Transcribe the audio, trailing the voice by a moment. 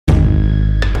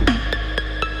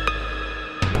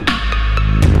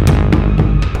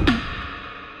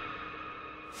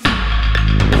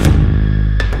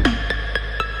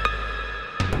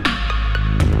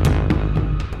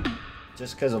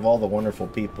because of all the wonderful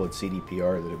people at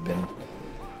CDPR that have been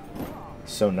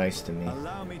so nice to me.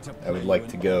 I would like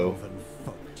to go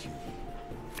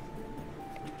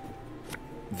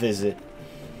visit.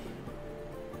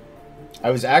 I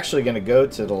was actually going to go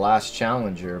to the last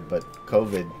Challenger, but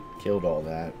COVID killed all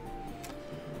that.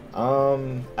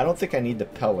 I don't think I need the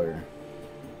Peller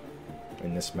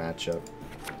in this matchup.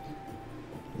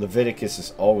 Leviticus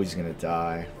is always going to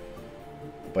die,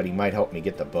 but he might help me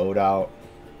get the boat out.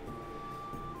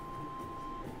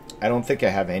 I don't think I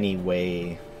have any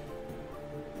way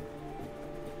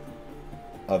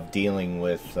of dealing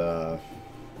with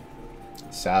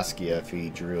Saskia if he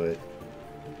drew it.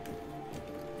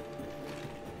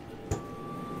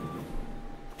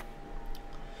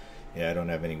 Yeah, I don't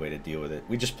have any way to deal with it.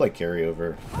 We just play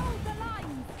carryover.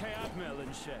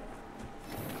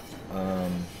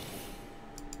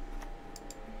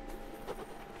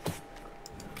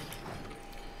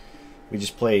 We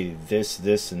just play this,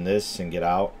 this, and this and get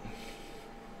out.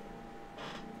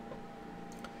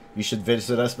 You should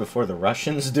visit us before the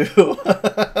Russians do.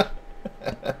 Are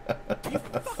you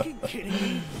fucking kidding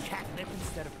me? Catnip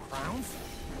instead of crowns?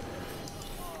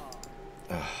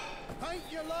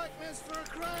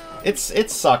 It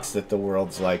sucks that the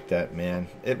world's like that, man.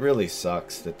 It really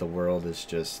sucks that the world is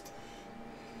just...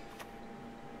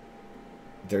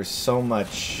 There's so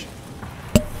much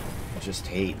just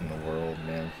hate in the world,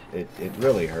 man. It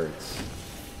really hurts.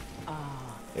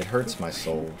 It hurts my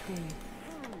soul.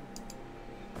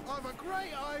 I've a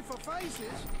great eye for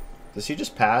faces. Does he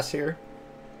just pass here?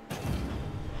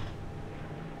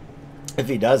 If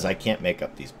he does, I can't make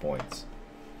up these points.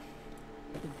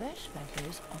 The best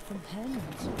beggars are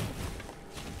companions.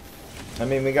 I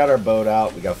mean, we got our boat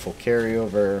out. We got full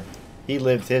carryover. He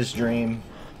lived his dream.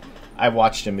 I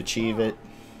watched him achieve it.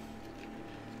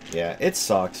 Yeah, it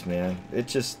sucks, man. It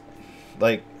just,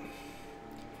 like,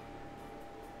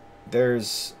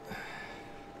 there's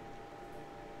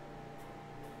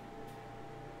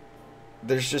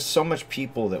just so much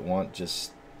people that want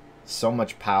just so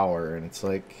much power, and it's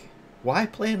like, why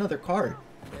play another card?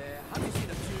 Have you seen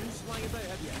a tunes lying about,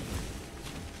 have you?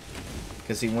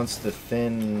 Because he wants to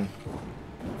thin...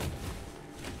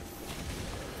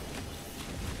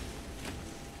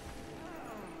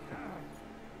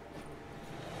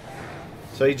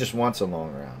 So he just wants a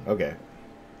long round. Okay.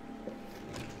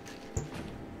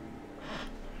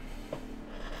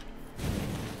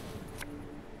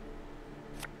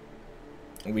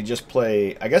 We just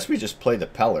play... I guess we just play the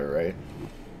Peller, right?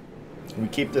 We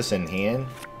keep this in hand.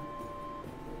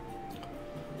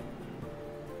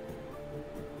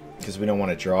 Because we don't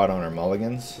want to draw it on our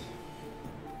mulligans.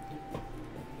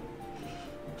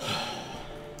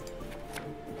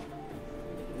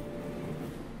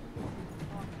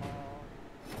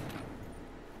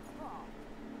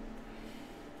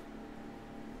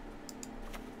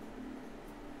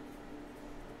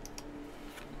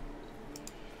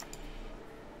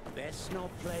 Best not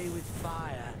play with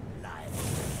fire, life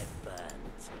will get burnt.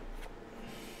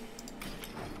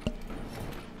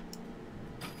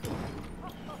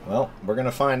 Well, we're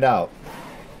gonna find out.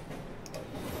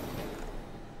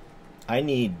 I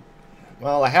need...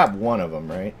 Well, I have one of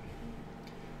them, right?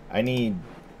 I need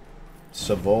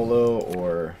Savolo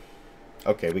or...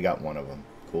 Okay, we got one of them.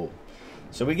 Cool.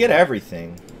 So we get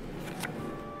everything.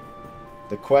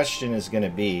 The question is gonna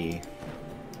be...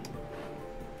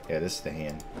 Yeah, this is the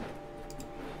hand.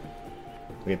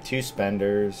 We have two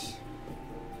spenders.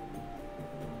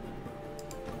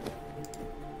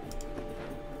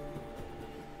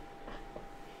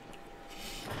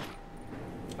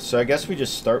 So I guess we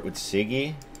just start with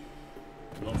Siggy.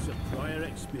 Lots of prior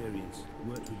experience.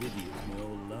 Worked with idiots my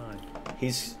whole life.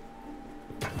 He's...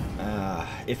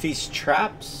 if he's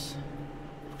traps...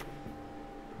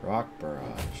 Rock Barrage.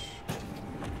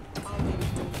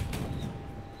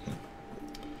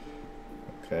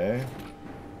 Okay.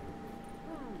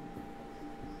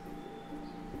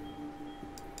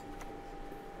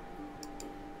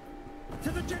 To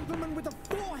the gentleman with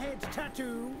the forehead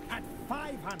tattoo at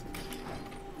 500.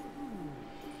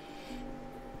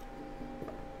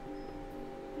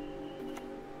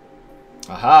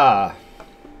 Aha!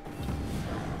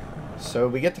 So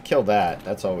we get to kill that.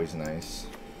 That's always nice.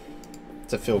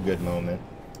 It's a feel-good moment.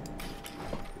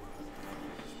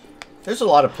 There's a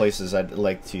lot of places I'd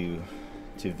like to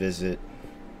visit.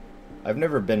 I've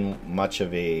never been much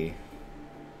of a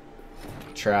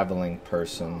traveling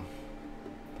person.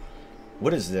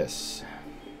 What is this?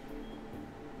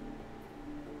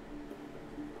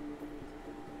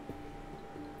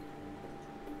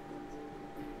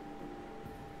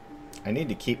 I need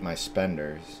to keep my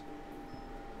spenders.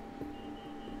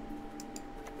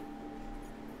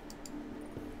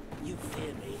 You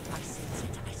fear me. I sense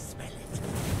it. I smell it.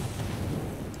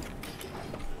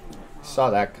 Saw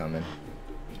that coming.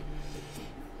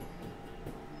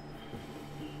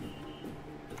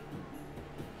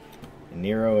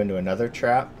 Nero into another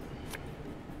trap.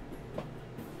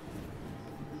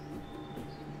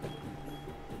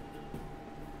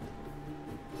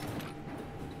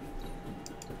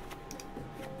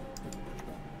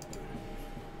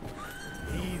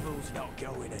 Evil's not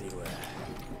going anywhere.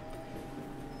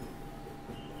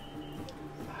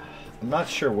 I'm not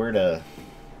sure where to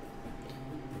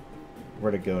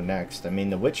go next. I mean,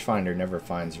 the Witchfinder never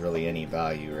finds really any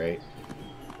value, right?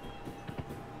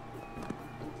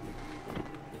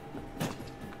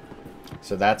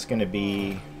 So that's going to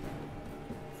be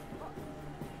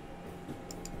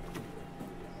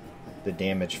the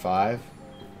damage 5.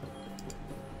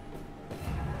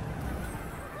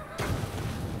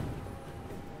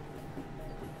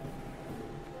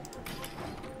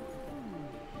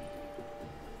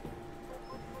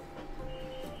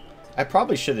 I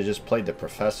probably should have just played the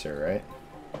Professor, right?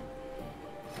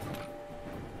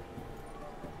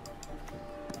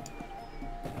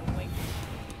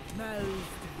 Most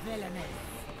villainous.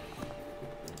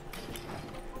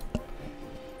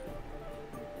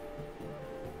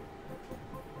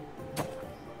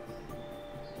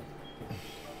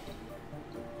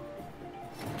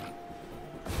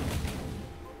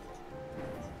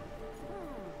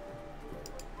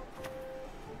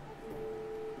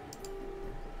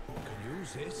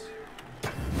 Use it.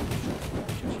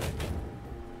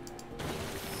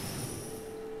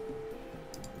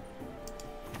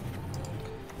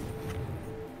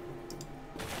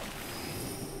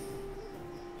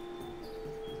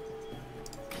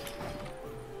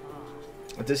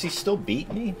 Does he still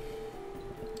beat me?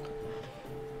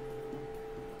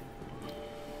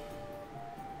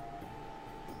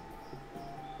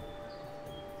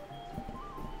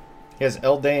 He has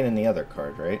Eldain in the other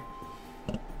card, right?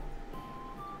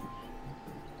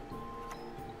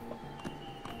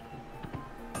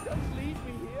 Don't leave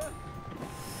me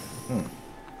here.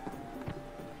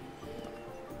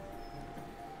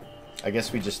 I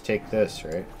guess we just take this,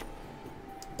 right?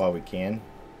 While we can.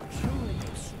 Truly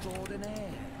extraordinaire.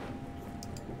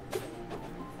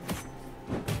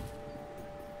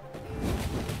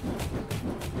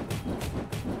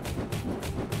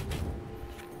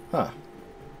 Huh.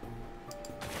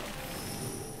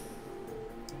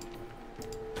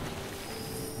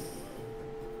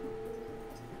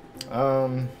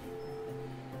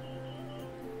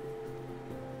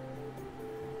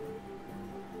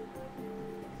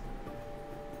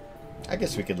 I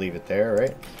guess we could leave it there,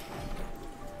 right?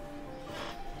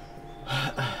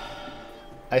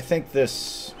 I think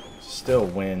this still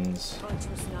wins. Can't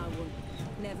trust no one.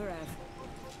 Never have.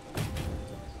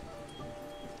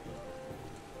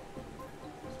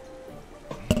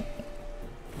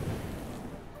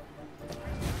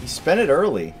 He spent it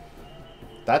early.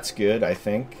 That's good, I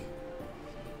think.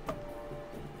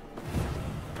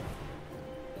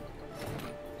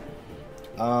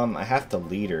 I have to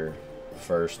lead her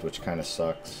first, which kind of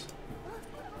sucks.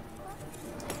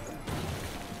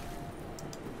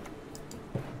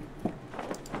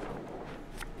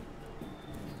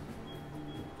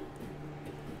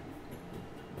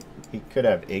 He could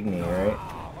have Igni, right?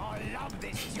 Oh, I love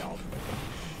this job.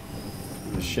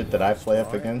 The shit that I play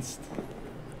up against.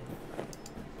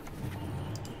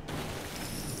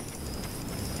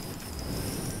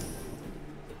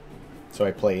 So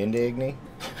I play into Igni?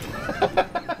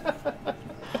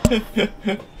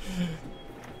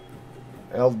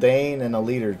 Eldain and a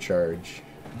leader charge.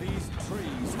 These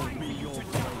trees will be your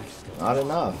gravestone. Not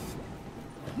enough.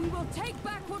 We will take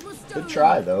back what was stolen. Good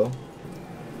try, though.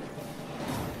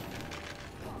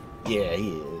 Yeah,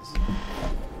 he is.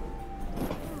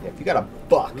 Yeah, if you got a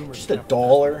buck, just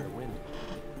 $1,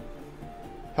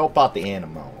 help out the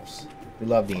animals. We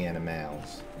love the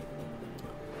animals.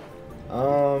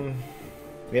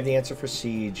 We have the answer for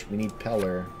Siege. We need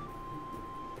Peller.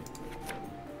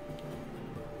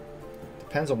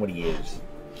 Depends on what he is.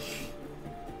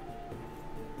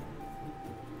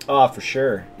 Oh, for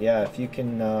sure. Yeah, if you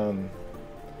can,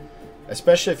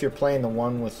 especially if you're playing the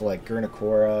one with like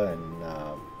Gurnakora and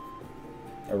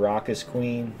Arrakis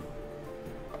Queen.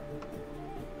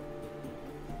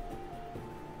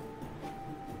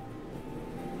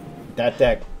 That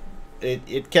deck,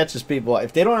 it catches people.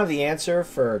 If they don't have the answer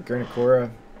for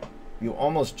Gurnakora, you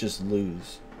almost just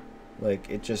lose. Like,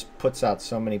 it just puts out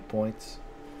so many points.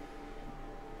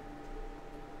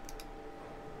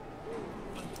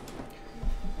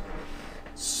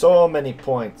 So many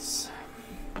points.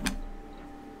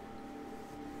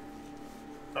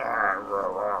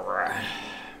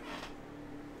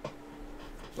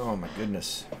 Oh my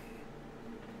goodness.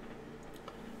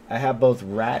 I have both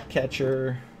Rat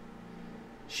Catcher,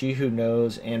 She Who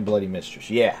Knows, and Bloody Mistress.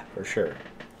 Yeah, for sure.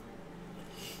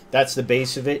 That's the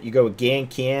base of it. You go with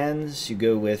Gankans. You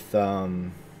go with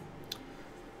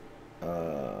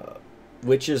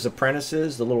Witches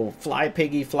Apprentices, the little fly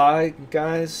piggy fly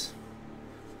guys.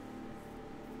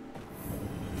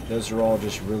 Those are all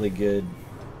just really good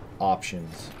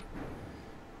options.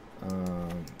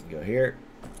 Go here.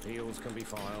 Appeals can be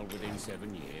filed within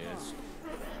 7 years.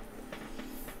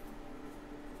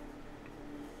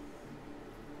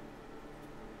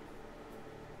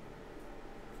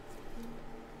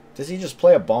 Does he just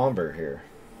play a bomber here?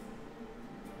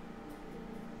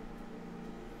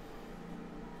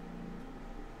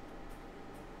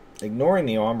 Ignoring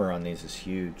the armor on these is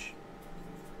huge.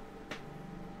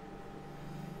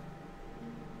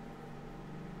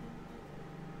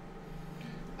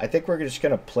 I think we're just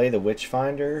going to play the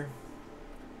Witchfinder.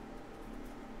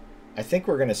 I think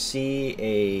we're going to see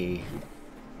a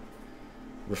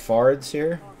Refards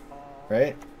here,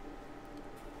 right?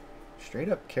 Straight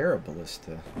up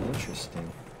Caraballista.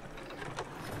 Interesting.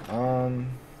 I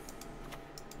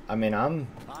mean, I'm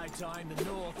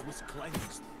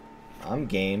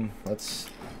game. I'll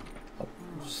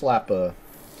slap a...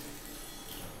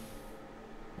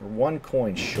 We're 1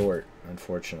 coin short,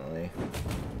 unfortunately.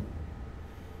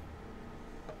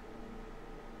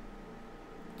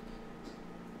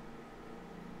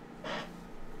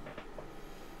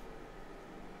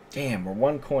 Damn, we're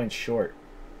 1 coin short.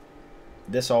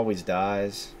 This always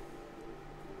dies.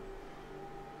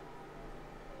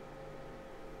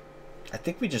 I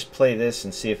think we just play this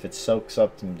and see if it soaks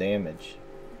up some damage.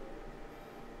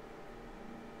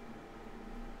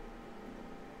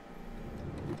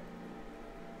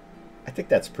 I think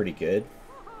that's pretty good.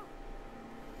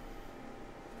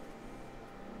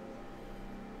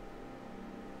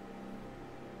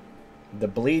 The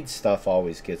bleed stuff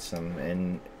always gets them,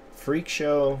 and Freak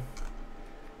Show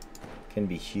can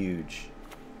be huge.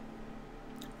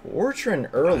 Orchard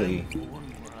early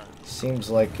seems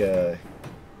like a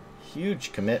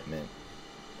huge commitment.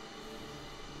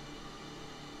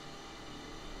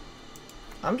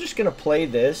 I'm just gonna play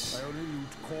this,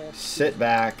 sit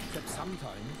back.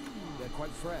 Sometimes they're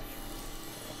quite fresh.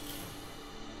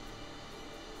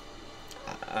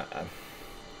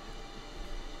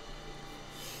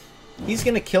 He's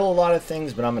gonna kill a lot of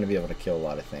things, but I'm gonna be able to kill a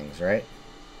lot of things, right?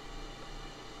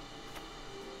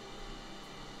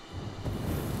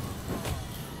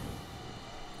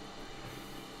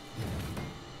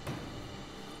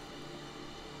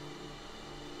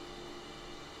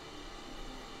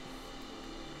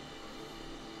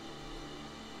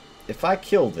 If I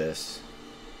kill this,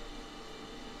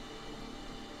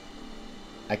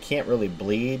 I can't really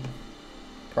bleed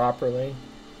properly.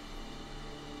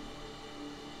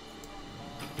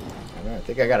 I don't know, I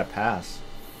think I gotta pass.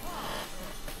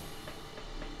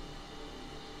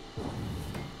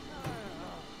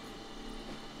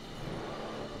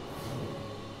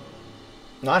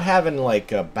 Not having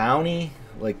like a bounty,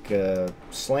 like a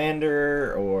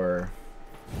slander or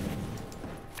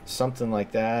something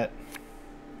like that,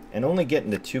 and only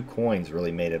getting to 2 coins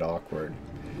really made it awkward.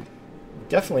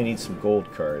 Definitely need some gold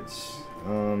cards.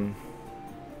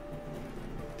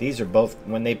 These are both,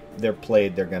 when they're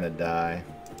played, they're gonna die.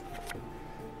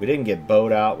 We didn't get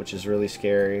Boat out, which is really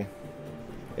scary.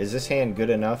 Is this hand good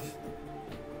enough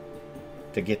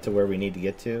to get to where we need to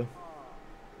get to?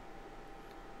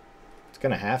 It's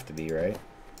gonna have to be, right?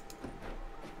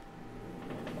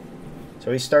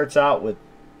 So he starts out with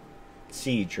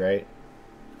Siege, right?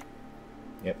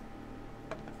 Yep.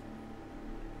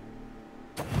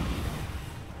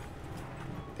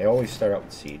 They always start out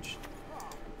with Siege.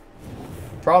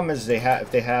 Problem is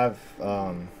if they have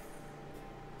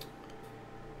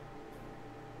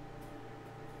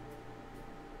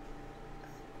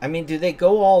I mean, do they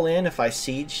go all in if I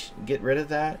Siege, get rid of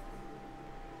that?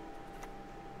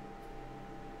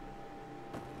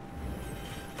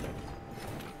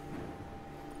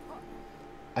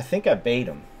 I think I bait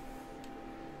them.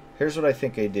 Here's what I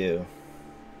think I do.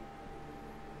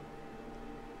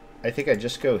 I think I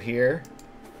just go here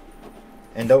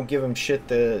and don't give them shit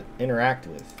to interact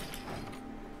with.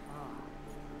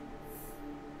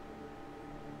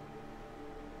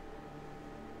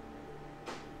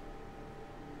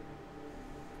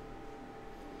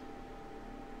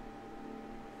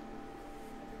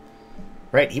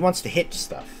 Right, he wants to hit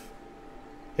stuff.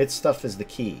 Hit stuff is the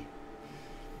key.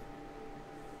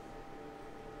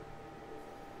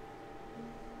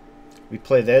 We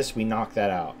play this, we knock that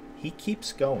out. He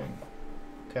keeps going.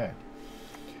 Okay.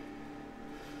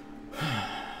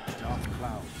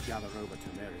 clouds gather over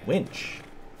Temeria. Winch.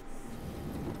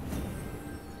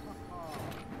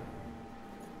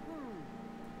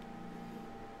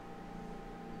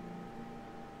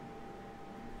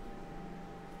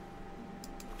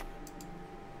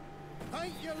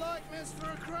 Paint your likeness for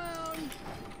a crown.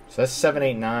 So that's 7,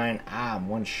 8, 9. Ah, I'm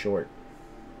one short.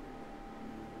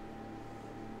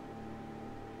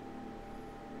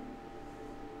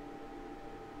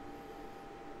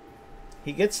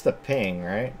 He gets the ping,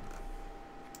 right?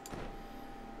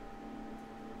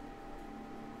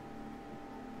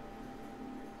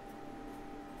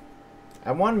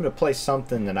 I want him to play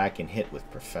something that I can hit with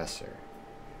Professor.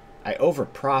 I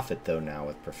over-profit, though, now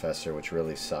with Professor, which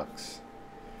really sucks.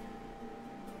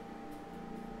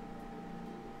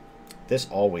 This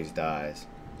always dies.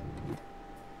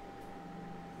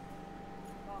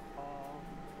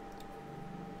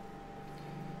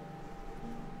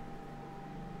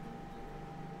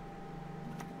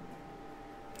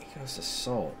 He goes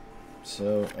Assault.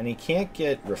 So, and he can't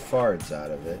get Refards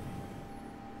out of it.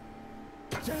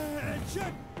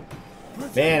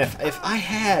 Man, if I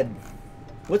had...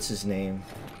 What's his name?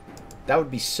 That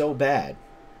would be so bad.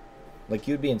 Like,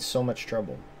 you'd be in so much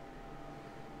trouble.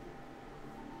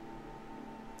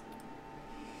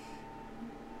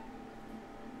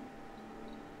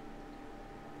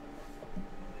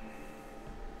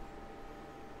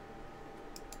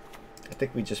 I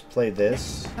think we just play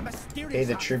this, pay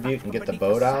the tribute, and get the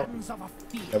boat out.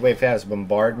 That way if it has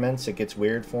bombardments, it gets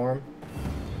weird for him.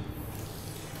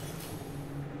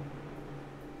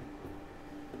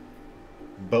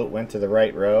 Boat went to the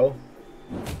right row.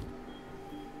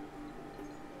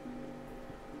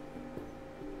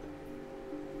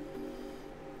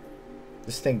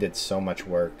 This thing did so much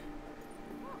work.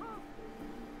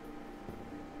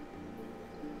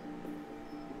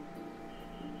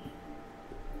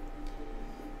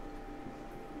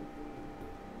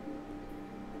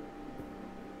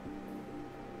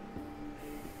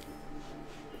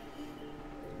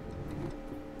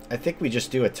 I think we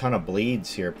just do a ton of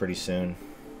bleeds here pretty soon.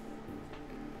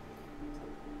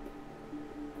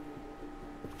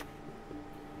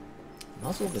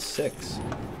 Muzzle the 6.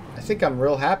 I think I'm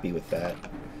real happy with that.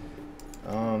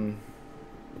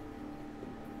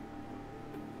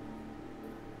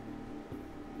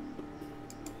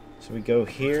 So we go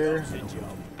here.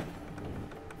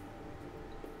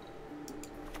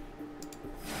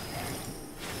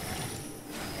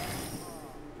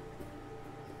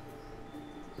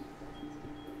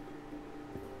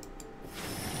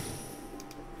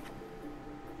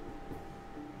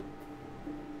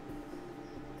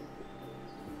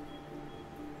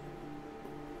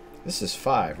 This is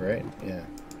 5, right? Yeah.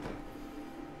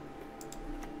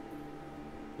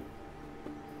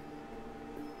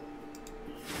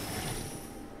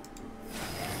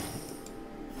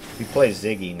 We play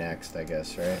Ziggy next, I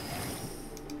guess, right?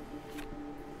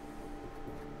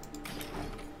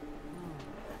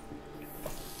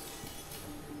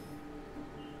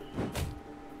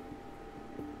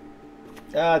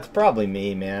 It's probably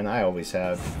me, man. I always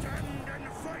have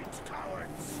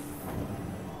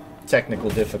technical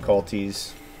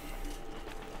difficulties.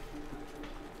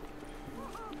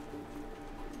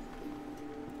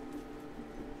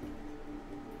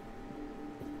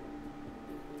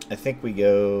 I think we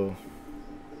go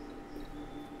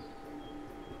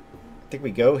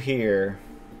here.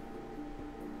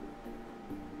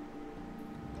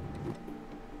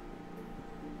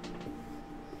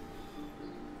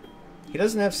 He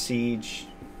doesn't have siege.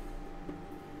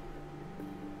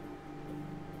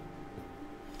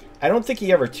 I don't think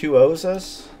he ever 2-0s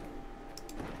us,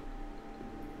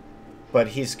 but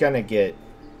he's gonna get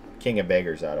King of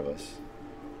Beggars out of us.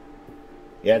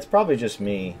 Yeah, it's probably just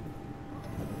me.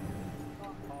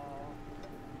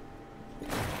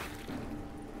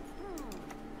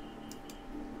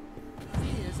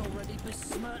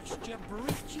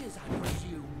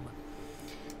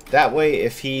 That way,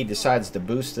 if he decides to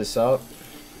boost this up,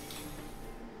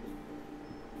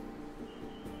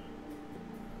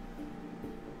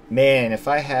 man, if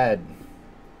I had,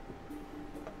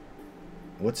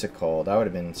 what's it called? I would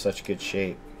have been in such good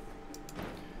shape.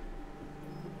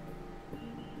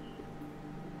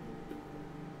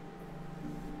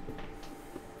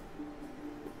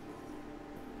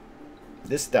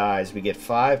 This dies, we get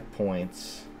 5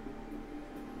 points.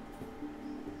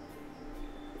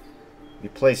 We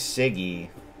play Siggy.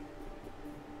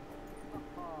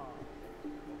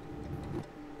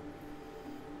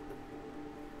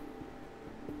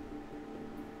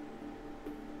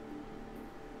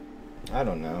 I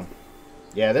don't know.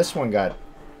 Yeah, this one we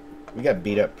got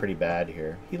beat up pretty bad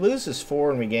here. He loses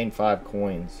 4 and we gain 5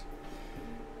 coins.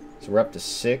 So we're up to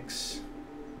 6.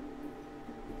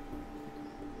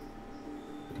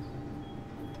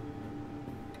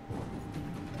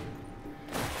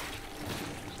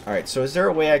 Alright, so is there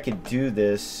a way I could do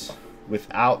this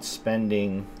without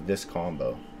spending this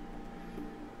combo?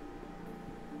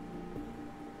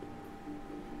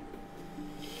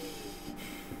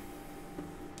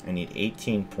 I need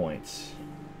 18 points.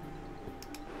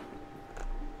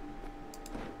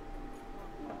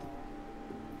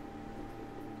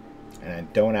 And I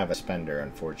don't have a spender,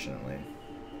 unfortunately.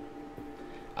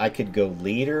 I could go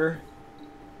leader.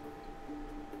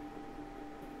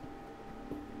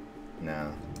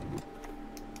 No.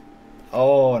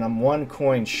 Oh, and I'm 1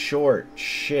 coin short.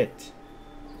 Shit.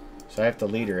 So I have to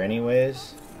leader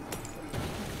anyways.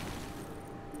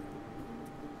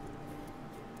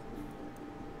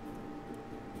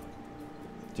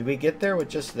 Did we get there with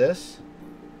just this?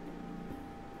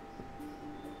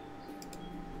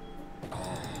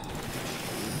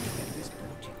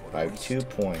 By 2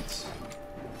 points.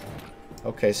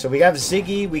 Okay, so we have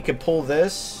Ziggy. We could pull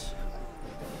this.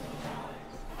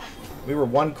 We were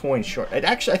 1 coin short.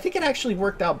 I think it actually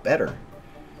worked out better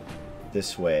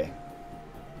this way.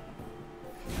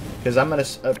 Because I'm gonna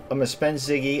spend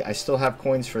Ziggy. I still have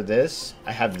coins for this.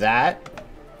 I have that.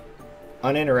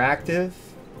 Uninteractive.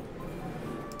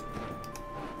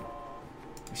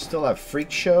 We still have Freak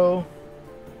Show.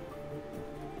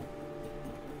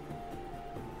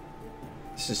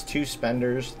 This is 2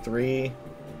 spenders, 3.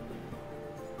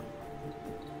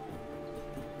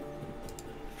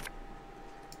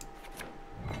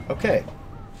 Okay.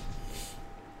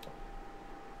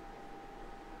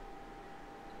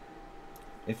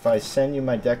 If I send you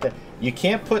my deck, you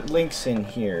can't put links in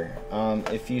here.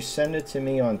 If you send it to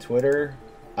me on Twitter,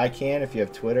 I can if you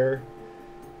have Twitter.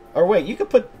 Or wait, you could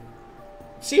put.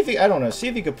 See if you. I don't know. See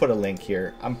if you could put a link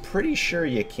here. I'm pretty sure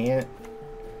you can't.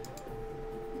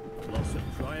 Lots of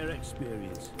prior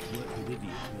experience. Worked with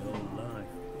idiots my whole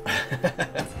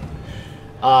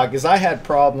life. Because I had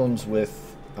problems with.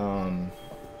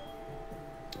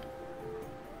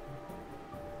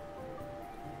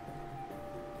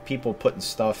 People putting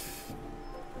stuff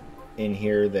in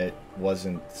here that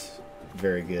wasn't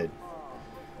very good.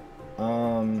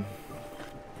 So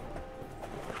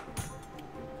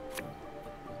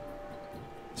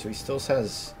he still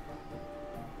says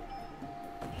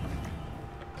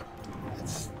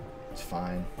it's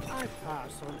fine. I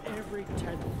pass on every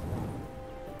 10.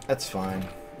 That's fine.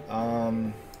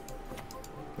 Go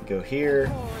here.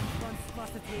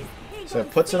 So it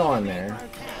puts it on there.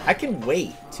 I can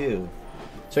wait too.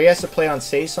 So he has to play on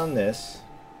Sace on this,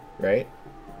 right?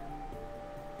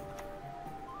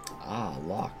 Ah,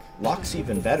 Lock. Lock's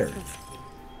even better.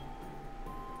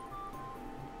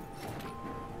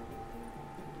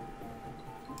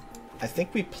 I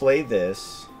think we play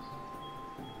this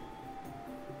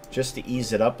just to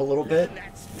ease it up a little bit.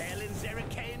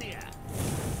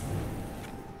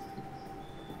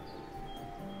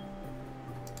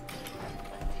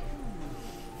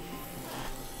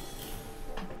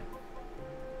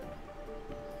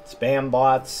 Spam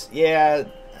bots. Yeah.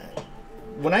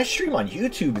 When I stream on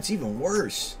YouTube, it's even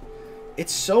worse.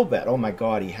 It's so bad. Oh my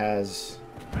god, he has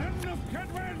the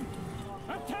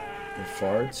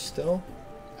farts still?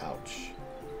 Ouch.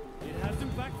 It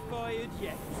hasn't backfired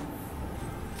yet.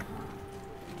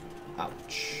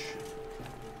 Ouch.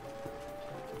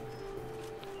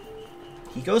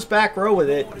 He goes back row with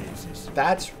it.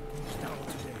 That's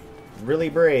really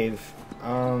brave.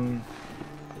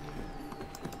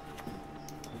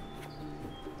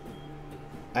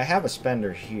 I have a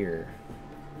spender here,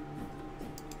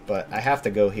 but I have to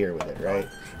go here with it, right?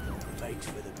 Makes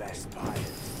for the best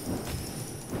buyers.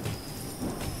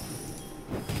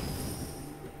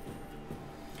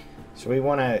 So we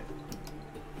want to.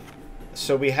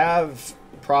 So we have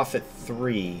profit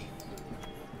 3,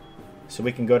 so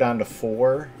we can go down to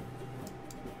 4.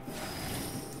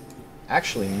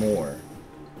 Actually, more.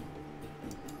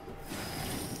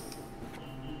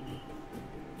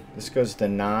 This goes to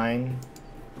 9.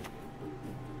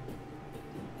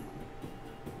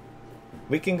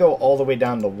 We can go all the way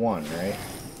down to 1, right?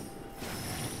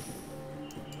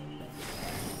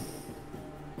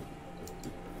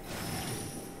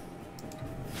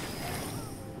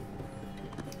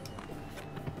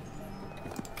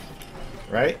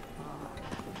 Right?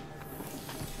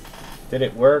 Did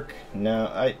it work?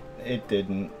 No, it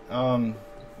didn't.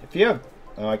 If you have,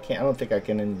 oh, I don't think I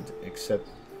can accept.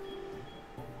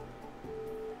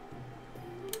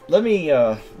 Let me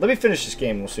finish this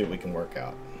game. We'll see what we can work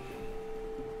out.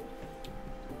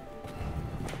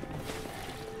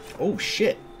 Oh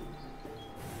shit.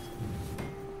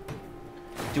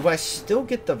 Do I still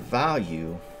get the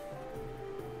value?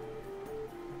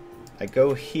 I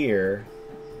go here.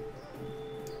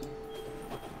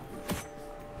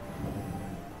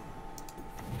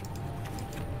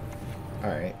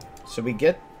 Alright. So we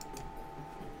get...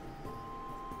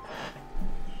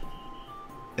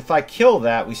 If I kill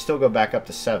that, we still go back up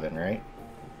to 7, right?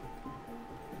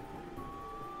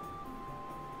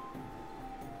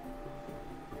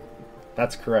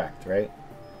 That's correct, right?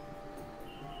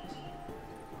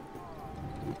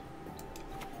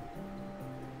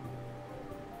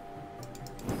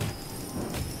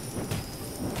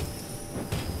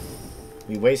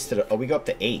 We wasted it. Oh, we go up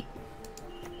to 8.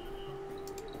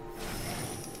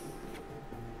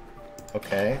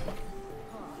 Okay.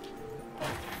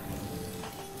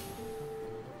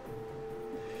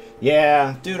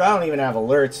 Yeah, dude, I don't even have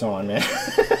alerts on, man.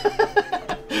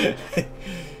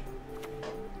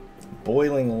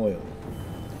 Boiling oil.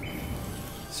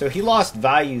 So he lost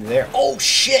value there. Oh,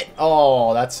 shit!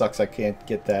 Oh, that sucks. I can't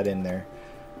get that in there.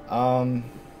 I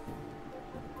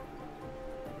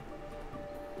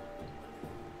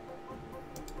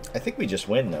think we just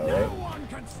win, though, right? No one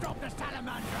can stop the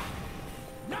salamander.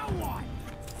 No one.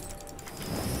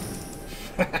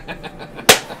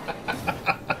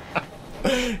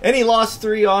 And he lost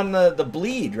 3 on the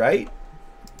bleed, right?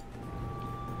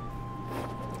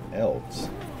 Elves.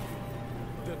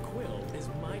 The quill is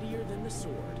mightier than the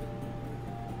sword.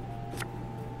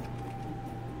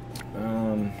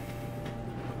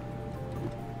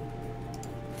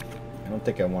 I don't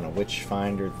think I want a witch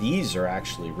finder. These are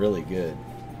actually really good.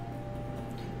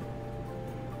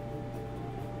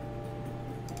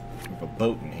 I have a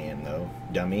boat in hand, though,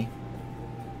 dummy.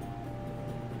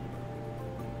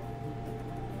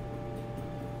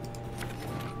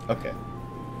 Okay.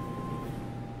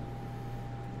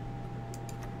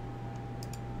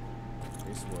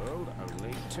 This world,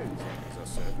 only 2 things are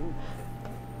certain.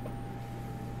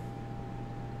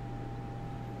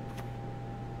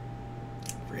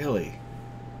 Really?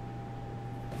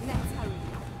 Let's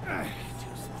hurry.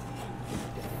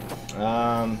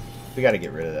 We got to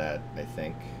get rid of that, I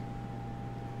think.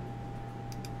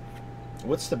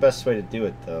 What's the best way to do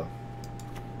it, though?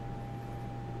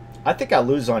 I think I'll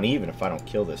lose on even if I don't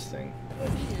kill this thing.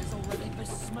 He has already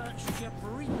besmirched your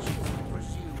breeches, I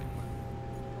presume.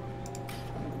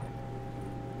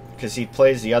 Because he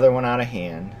plays the other one out of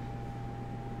hand.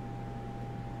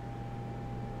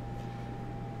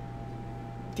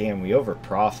 Damn, we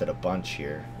over-profit a bunch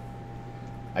here.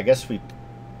 I guess we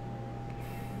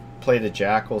play the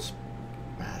jackals.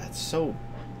 Ah, that's so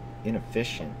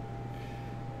inefficient.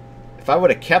 If I would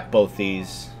have kept both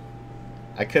these,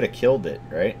 I could have killed it,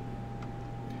 right?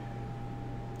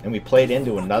 And we played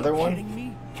into another one. Kidding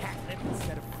me? Catnip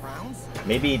instead of crowns?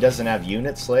 Maybe he doesn't have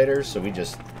units later, so we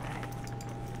just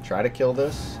try to kill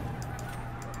this.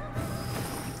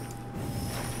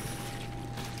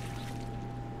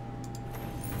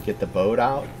 Get the boat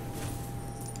out.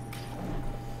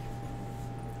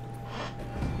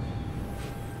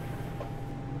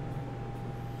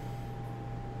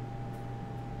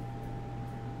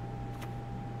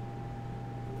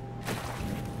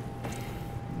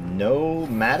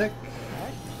 Nomadic?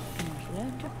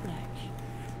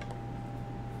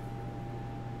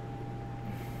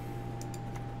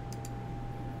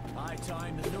 High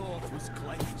time the north was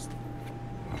cleansed.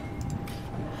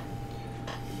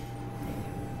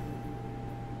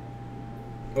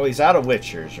 Well, he's out of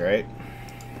witchers, right?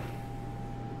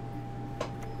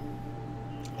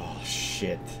 Oh,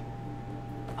 shit.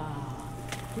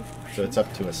 So it's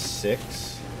up to a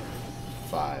 6?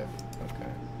 5.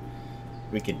 Okay.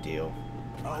 We could deal.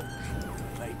 Oh,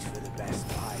 wait for the best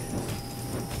buyers.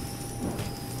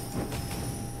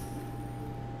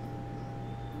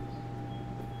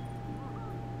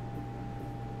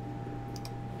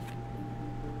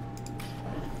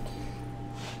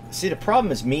 See, the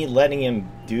problem is me letting him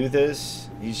do this.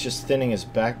 He's just thinning his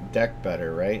back deck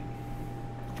better, right?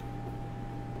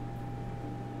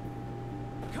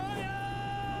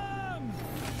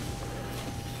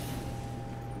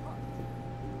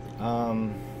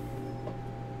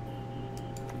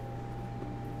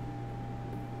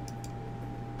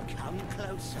 Come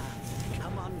closer.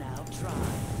 Come on now, try.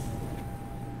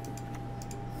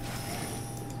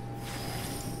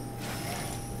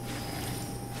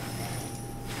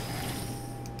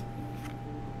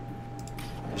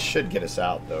 This should get us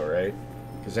out, though, right?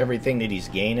 Because everything that he's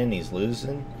gaining, he's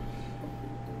losing.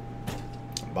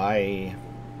 Bye.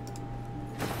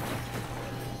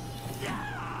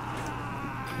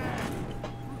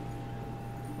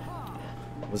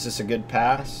 Was this a good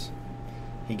pass?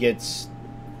 He gets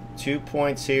 2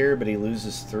 points here, but he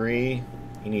loses 3.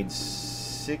 He needs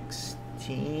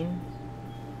 16,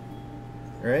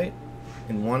 right?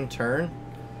 In one turn.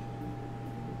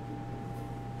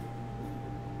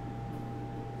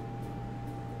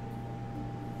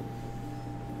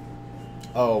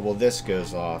 Oh, well, this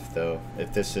goes off, though,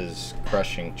 if this is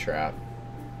Crushing Trap.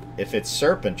 If it's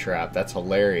Serpent Trap, that's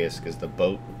hilarious, because the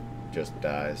boat just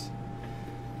dies.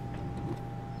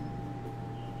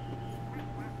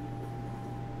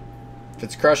 If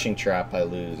it's Crushing Trap, I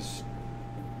lose,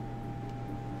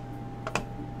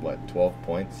 what, 12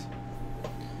 points?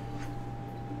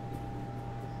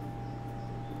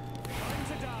 Time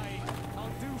to die. I'll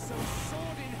do so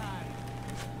sword in hand.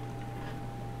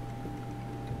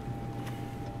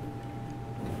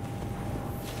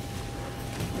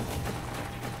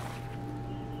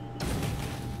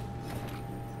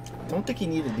 I don't think he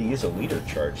needed to use a leader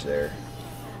charge there.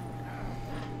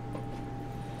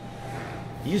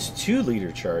 He used 2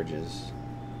 leader charges,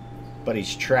 but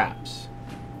he's traps.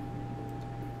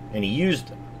 And he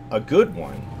used a good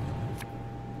one.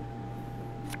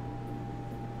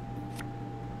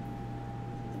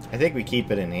 I think we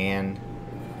keep it in hand.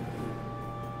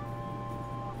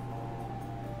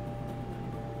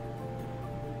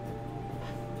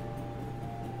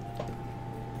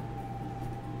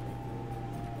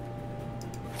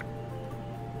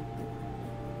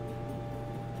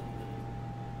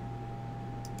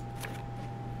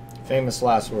 Famous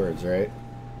last words, right?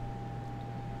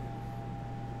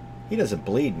 He doesn't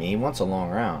bleed me. He wants a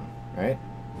long round, right?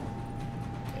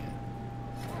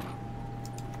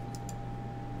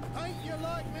 Yeah. Ain't you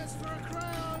like this for a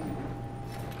crown?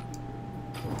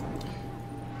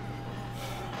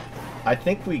 I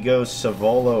think we go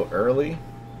Savolo early.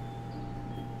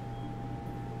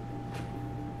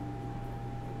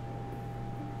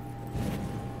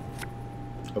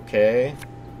 Okay.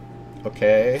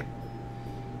 Okay.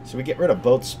 So we get rid of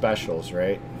both specials,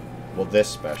 right? Well, this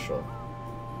special.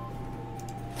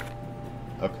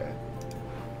 Okay.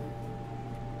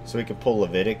 So we could pull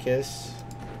Leviticus.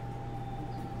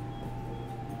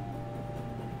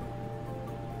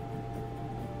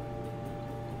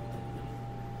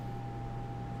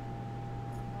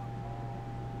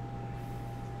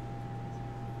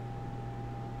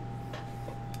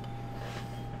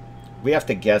 We have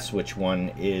to guess which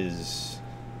one is...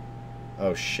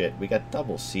 Oh shit, we got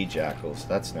double sea jackals.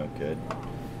 That's no good.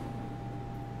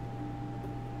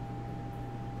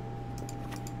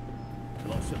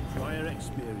 Lots of prior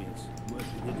experience. Worked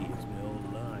with idiots my whole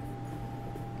life.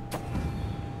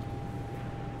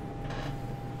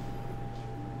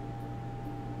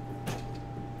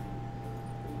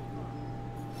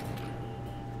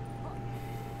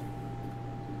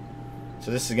 So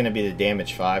this is going to be the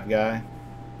damage 5 guy.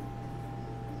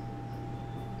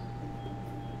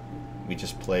 We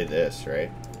just play this,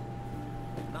 right?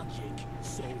 Magic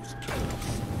sows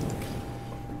chaos.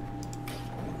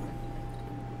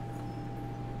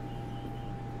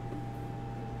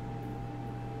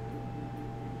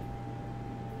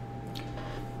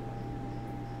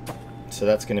 So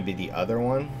that's going to be the other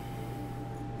one.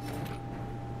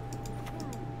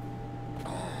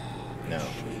 No.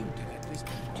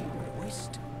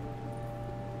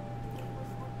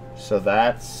 So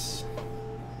that's...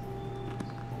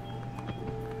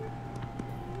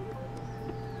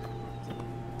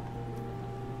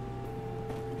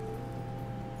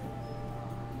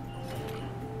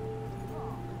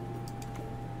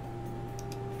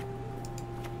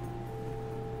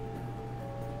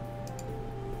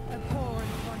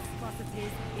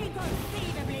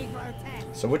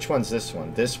 So which one's this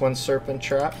one? This one's Serpent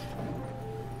Trap?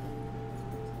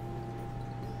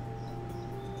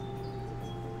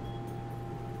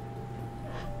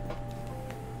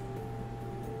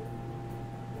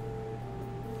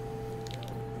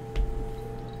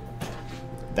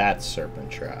 That's Serpent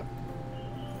Trap.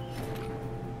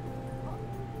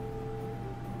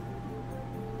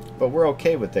 But we're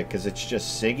okay with it because it's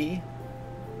just Siggy.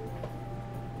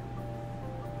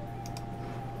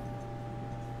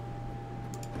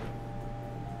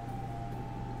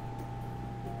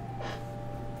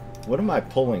 What am I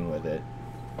pulling with it?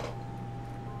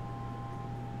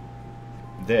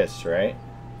 This, right?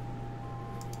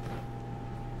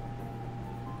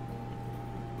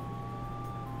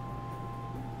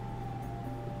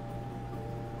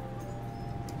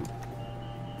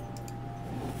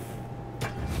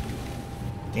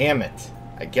 Damn it.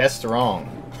 I guessed wrong.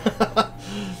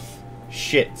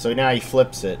 Shit. So now he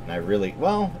flips it, and I really...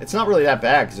 Well, it's not really that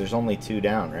bad, because there's only 2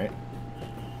 down, right?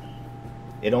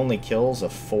 It only kills a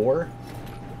 4.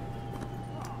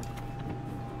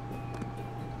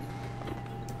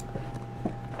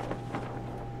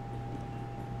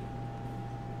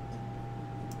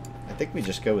 I think we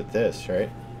just go with this, right?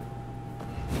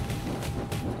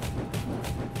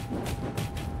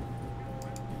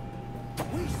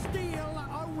 We steal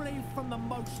only from the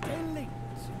most elite.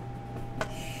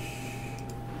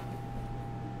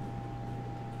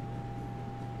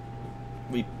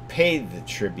 pay the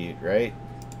tribute, right?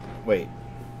 Wait.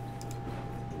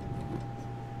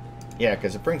 Yeah,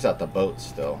 because it brings out the boat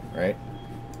still, right?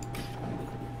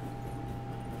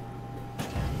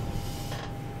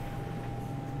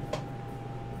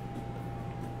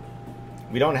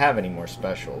 We don't have any more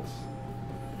specials.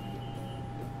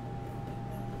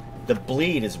 The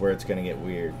bleed is where it's going to get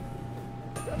weird.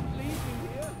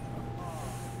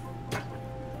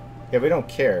 Yeah, we don't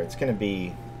care. It's going to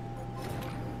be...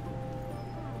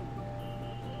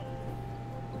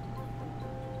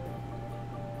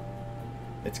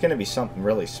 It's going to be something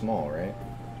really small, right?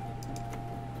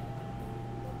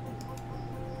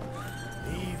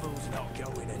 Evil's not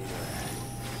going anywhere.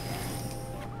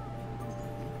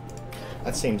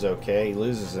 That seems okay. He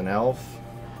loses an elf.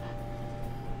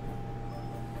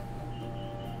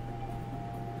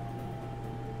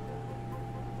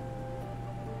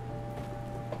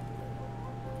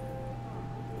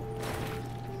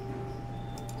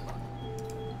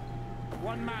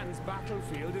 One man's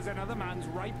battlefield is another man's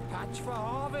ripe patch for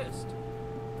harvest.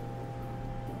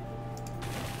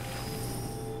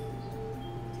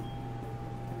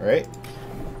 Right?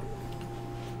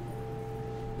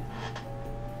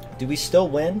 Do we still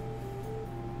win?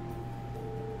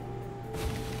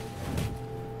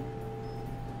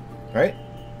 Right?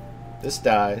 This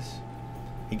dies.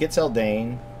 He gets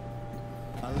Eldane.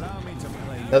 Allow me to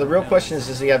play. Now the real question is,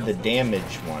 does he have the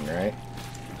damage one, right?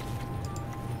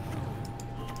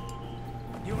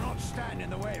 You will not stand in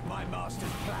the way of my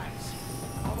master's plans.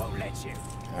 I won't let you.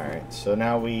 Alright, so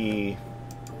now we...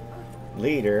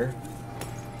 Leader.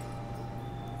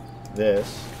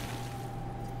 This.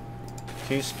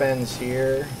 2 spends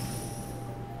here.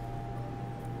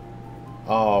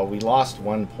 Oh, we lost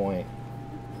 1 point.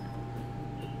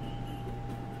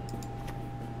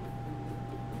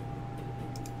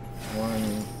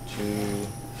 One, 2,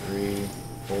 3,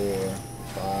 4,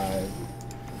 5,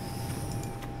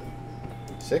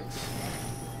 6.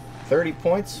 30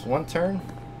 points, 1 turn.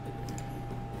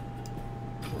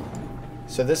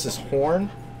 So this is Horn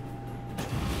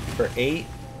for 8.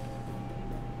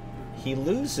 He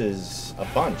loses a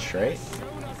bunch, right?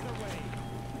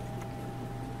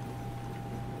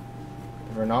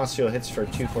 Vernacio hits for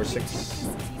 2, 4, 6.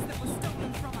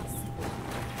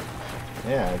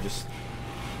 Yeah, just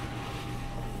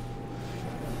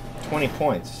 20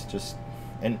 points. Just,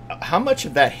 and how much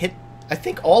of that hit? I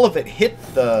think all of it hit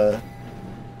the.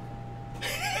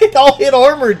 It all hit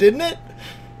armor, didn't it?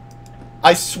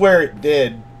 I swear it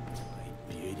did.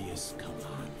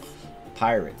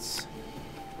 Pirates.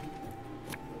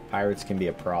 Pirates can be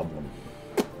a problem.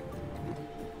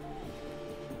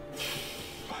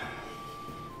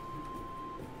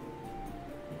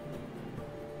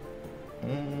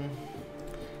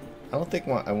 I don't think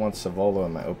I want Savolo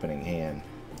in my opening hand.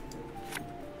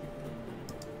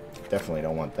 Definitely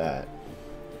don't want that.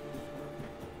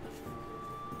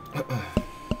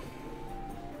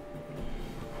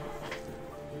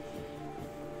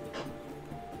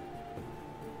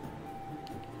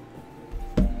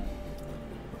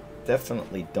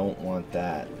 Definitely don't want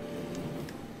that.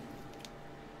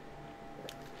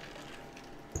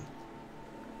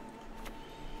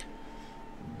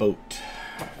 Boat.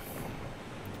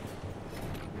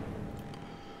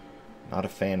 Not a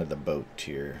fan of the boat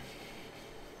tier.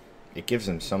 It gives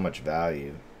him so much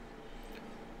value.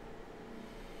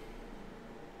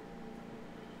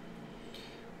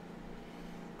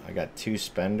 I got 2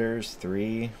 spenders,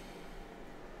 3.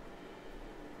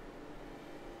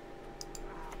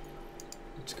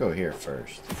 Let's go here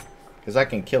first. Because I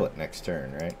can kill it next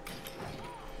turn, right?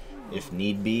 If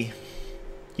need be.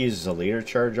 He uses a leader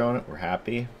charge on it. We're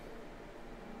happy.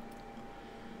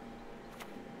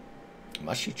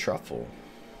 Mushy Truffle.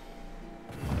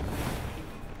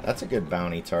 That's a good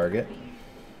bounty target.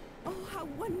 Oh, how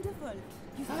wonderful!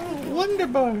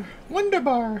 Wonderbar!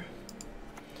 Wonderbar!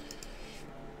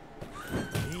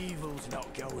 Evil's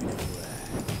not going anywhere.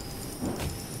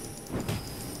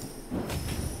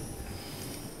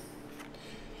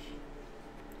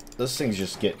 Those things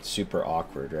just get super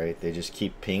awkward, right? They just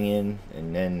keep pinging,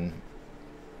 and then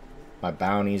my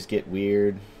bounties get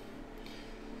weird.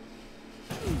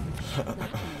 That might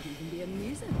even be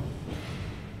amusing.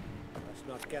 Let's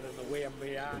not get in the way of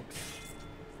me axe.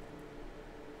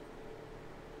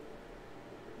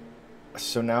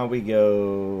 So now we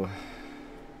go...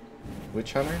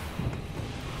 Witch Hunter?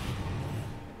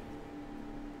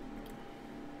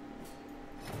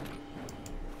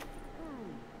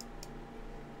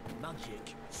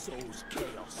 Magic sows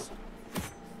chaos.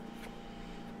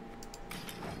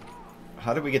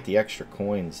 How do we get the extra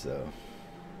coins, though?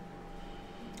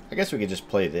 I guess we could just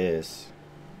play this.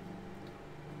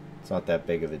 not that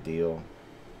big of a deal.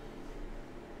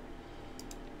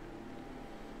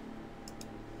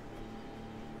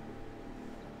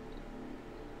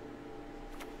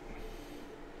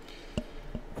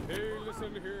 Hey,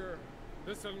 listen here.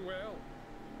 Listen well.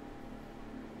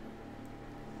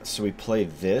 So we play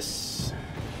this.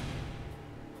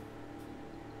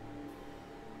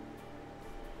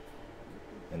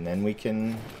 And then we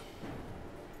can...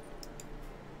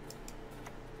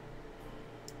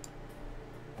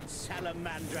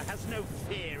 Salamandra has no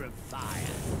fear of fire.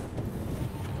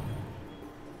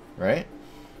 Right?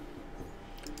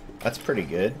 That's pretty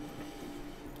good.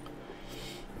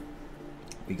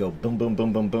 We go boom, boom,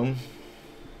 boom, boom, boom.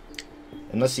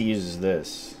 Unless he uses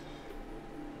this.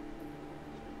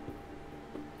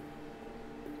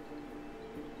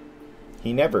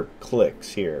 He never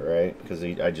clicks here, right? Because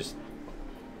I just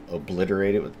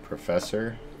obliterate it with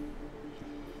Professor.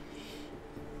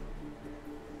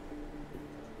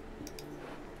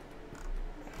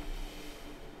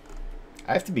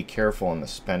 I have to be careful on the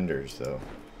spenders, though.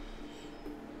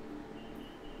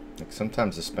 Like,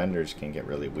 sometimes the spenders can get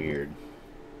really weird.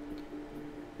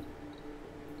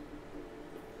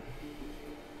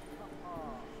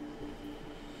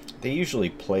 They usually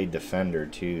play Defender,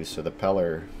 too, so the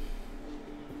Peller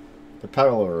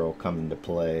will come into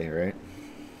play, right?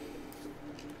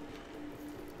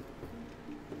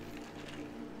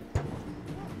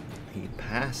 He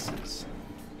passes.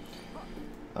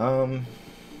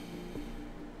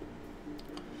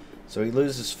 So he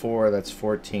loses 4, that's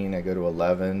 14. I go to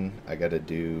 11. I gotta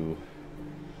do...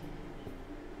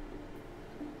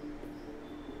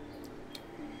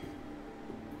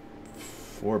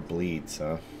 four bleeds,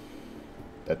 huh?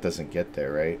 That doesn't get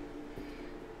there, right?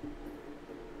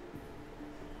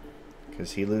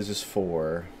 Because he loses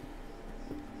 4.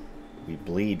 We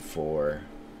bleed 4.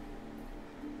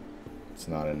 It's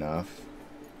not enough.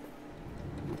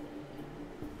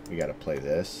 We gotta play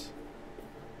this.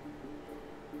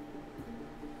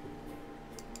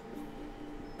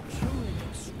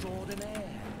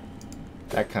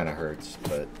 That kind of hurts,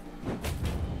 but...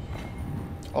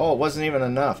 Oh, it wasn't even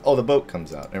enough. Oh, the boat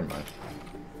comes out. Never mind.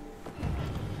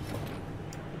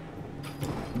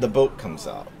 The boat comes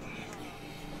out.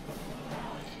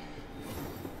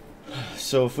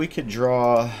 So if we could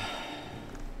draw...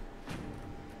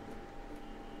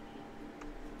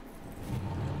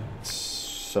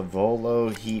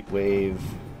 Savolo, Heat Wave...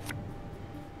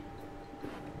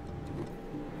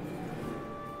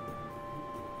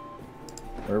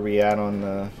 Where are we at on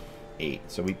the 8?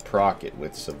 So we proc it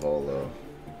with Savolo.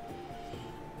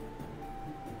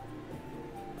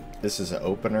 This is an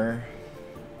opener.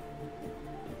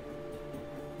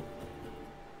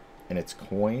 And it's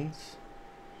coins.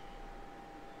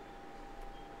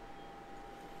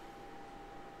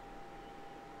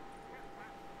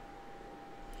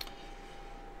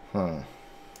 Huh.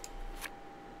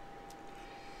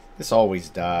 This always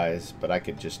dies, but I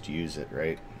could just use it,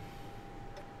 right?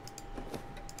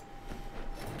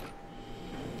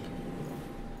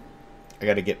 I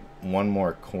gotta get one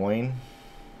more coin.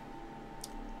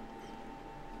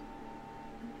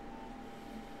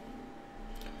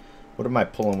 What am I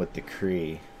pulling with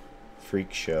Decree?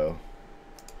 Freak Show.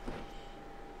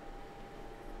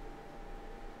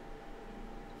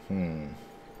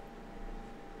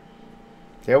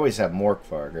 They always have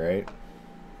Morkvarg, right?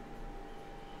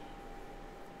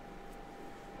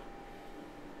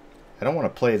 I don't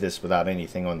want to play this without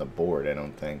anything on the board, I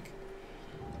don't think.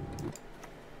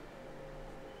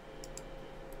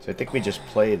 So I think we just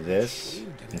play this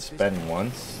and spend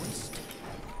once.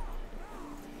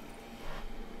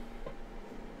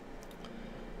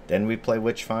 Then we play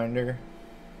Witchfinder.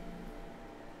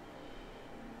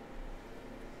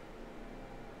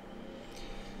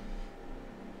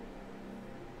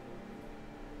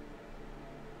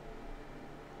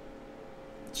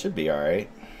 It should be alright.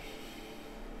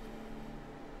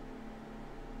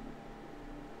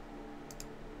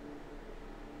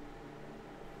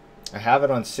 I have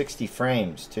it on 60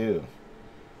 frames too,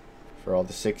 for all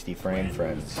the 60 frame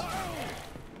friends.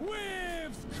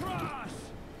 Waves crush.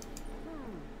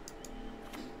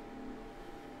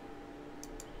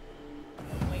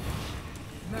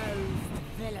 Most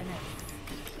villainous.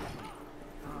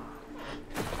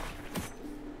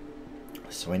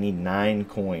 So I need 9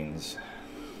 coins.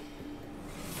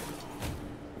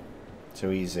 So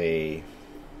he's a,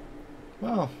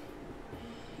 well,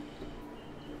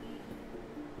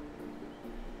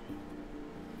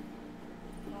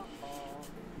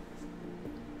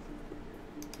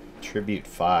 Tribute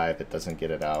 5, it doesn't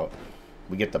get it out.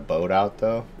 We get the boat out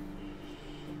though.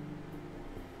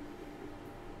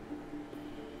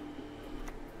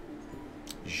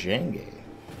 Jenge.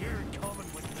 You're coming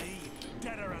with me,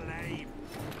 dead or alive.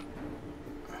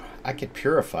 I could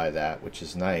purify that, which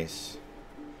is nice.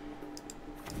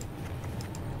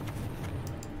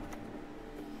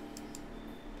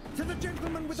 To the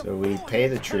gentleman with So we pay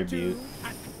the tribute.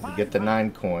 We get the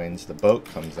 9 coins. The boat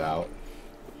comes out.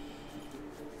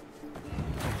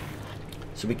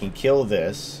 So we can kill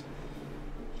this.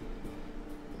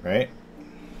 Right?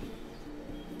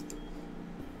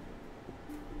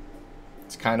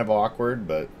 It's kind of awkward,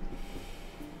 but...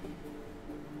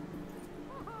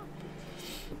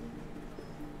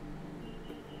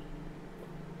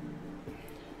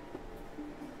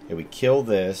 yeah, we kill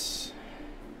this.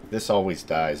 This always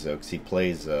dies, though, because he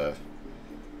plays... oh,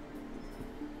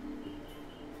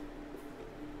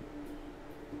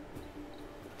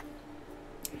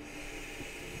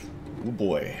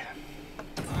 boy.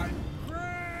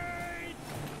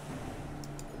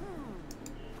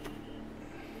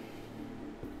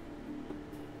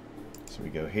 So we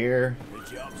go here. Good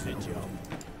job, good job.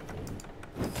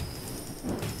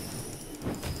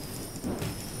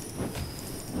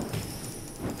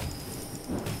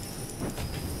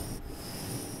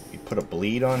 We put a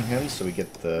bleed on him, so we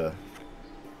get the...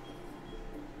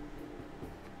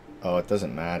 oh, it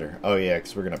doesn't matter. Oh, yeah,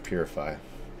 because we're going to purify.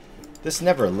 This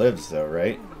never lives, though,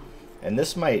 right? And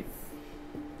this might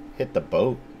hit the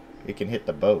boat. It can hit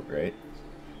the boat, right?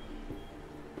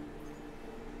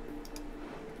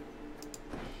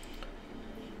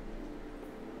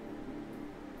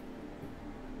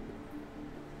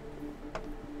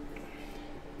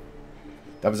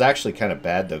 That was actually kind of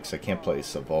bad, though, because I can't play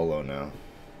Savolo now.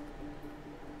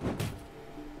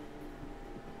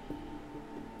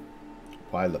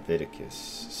 Why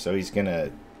Leviticus? So he's going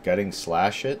to gutting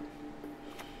slash it?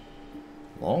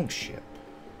 Longship.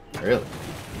 Really?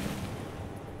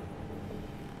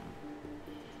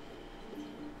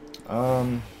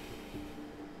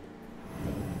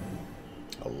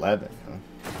 11, huh?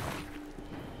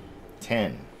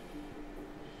 10.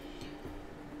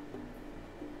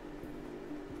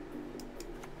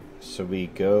 So we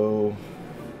go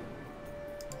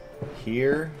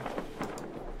here.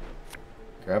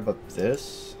 Grab up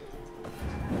this.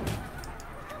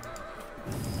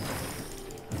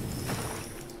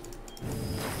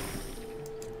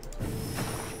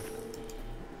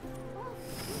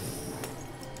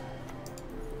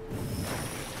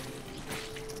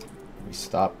 We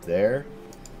stop there.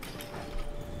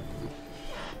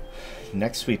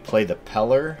 Next we play the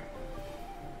Peller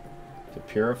to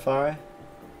purify.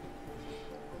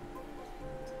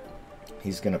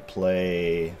 He's gonna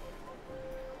play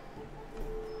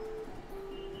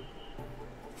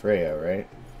Freya, right?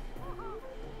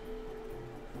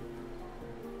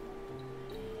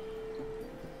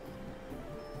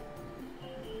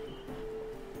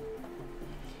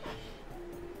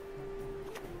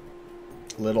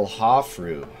 Little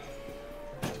Hofru.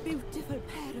 Beautiful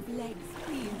pair of legs,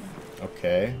 please.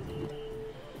 Okay.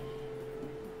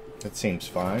 That seems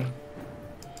fine.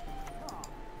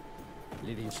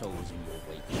 Living souls in your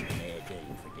wake, you may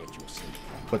again forget your sleep.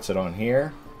 Puts it on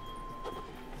here.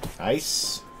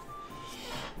 Nice.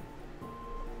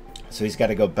 So he's got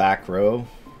to go back row.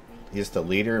 He's the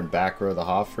leader and back row the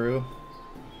Hofru.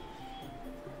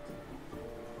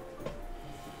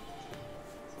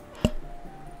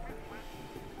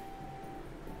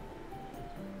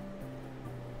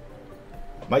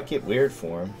 Might get weird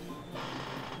for him.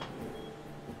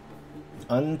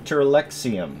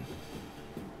 Unterlexium.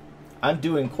 I'm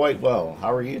doing quite well.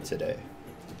 How are you today?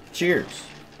 Cheers.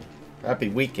 Happy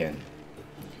weekend.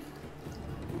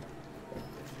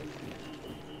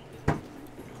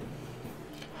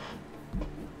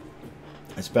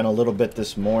 I spent a little bit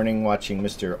this morning watching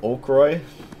Mr. Oakroy.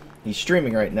 He's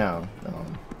streaming right now.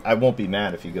 I won't be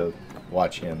mad if you go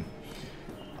watch him.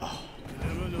 Oh.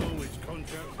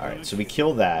 Alright, so we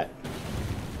kill that.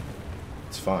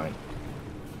 It's fine.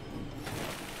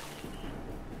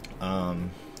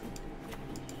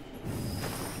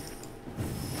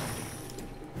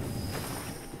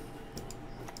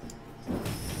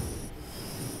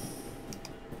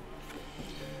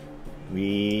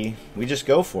 We just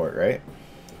go for it, right?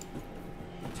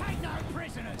 Take no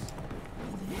prisoners.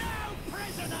 No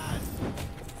prisoners.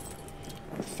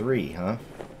 3, huh?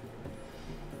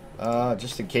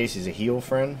 Just in case he's a heal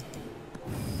friend.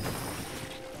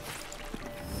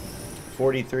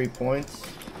 43 points.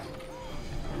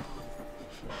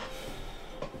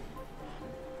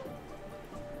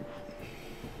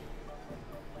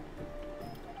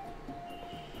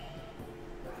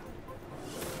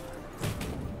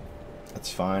 That's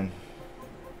fine.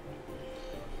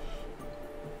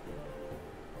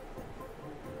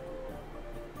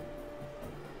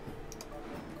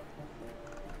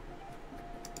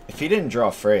 he didn't draw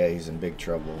Freya, he's in big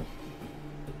trouble.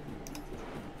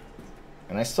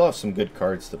 And I still have some good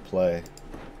cards to play.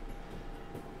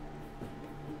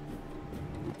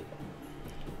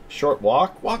 Short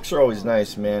walk? Walks are always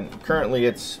nice, man. Currently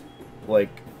it's like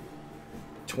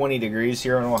 20 degrees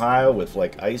here in Ohio with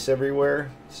like ice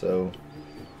everywhere. So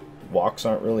walks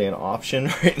aren't really an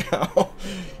option right now.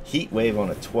 Heat wave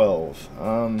on a 12.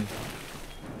 I'm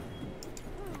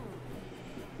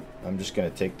just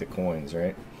going to take the coins,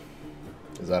 right?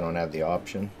 Because I don't have the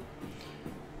option.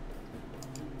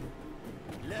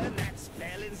 Learn that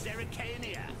spell in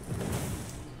Zerrikania.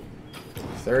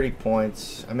 30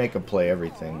 points. I make him play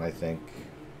everything, I think.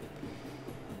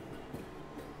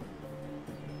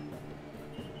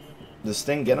 Does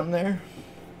Sting get him there?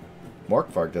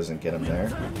 Morkvark doesn't get him there.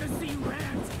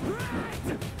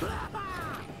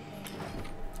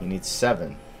 He needs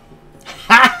 7.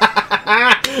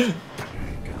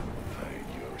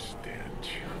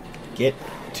 Get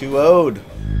 2-0'd.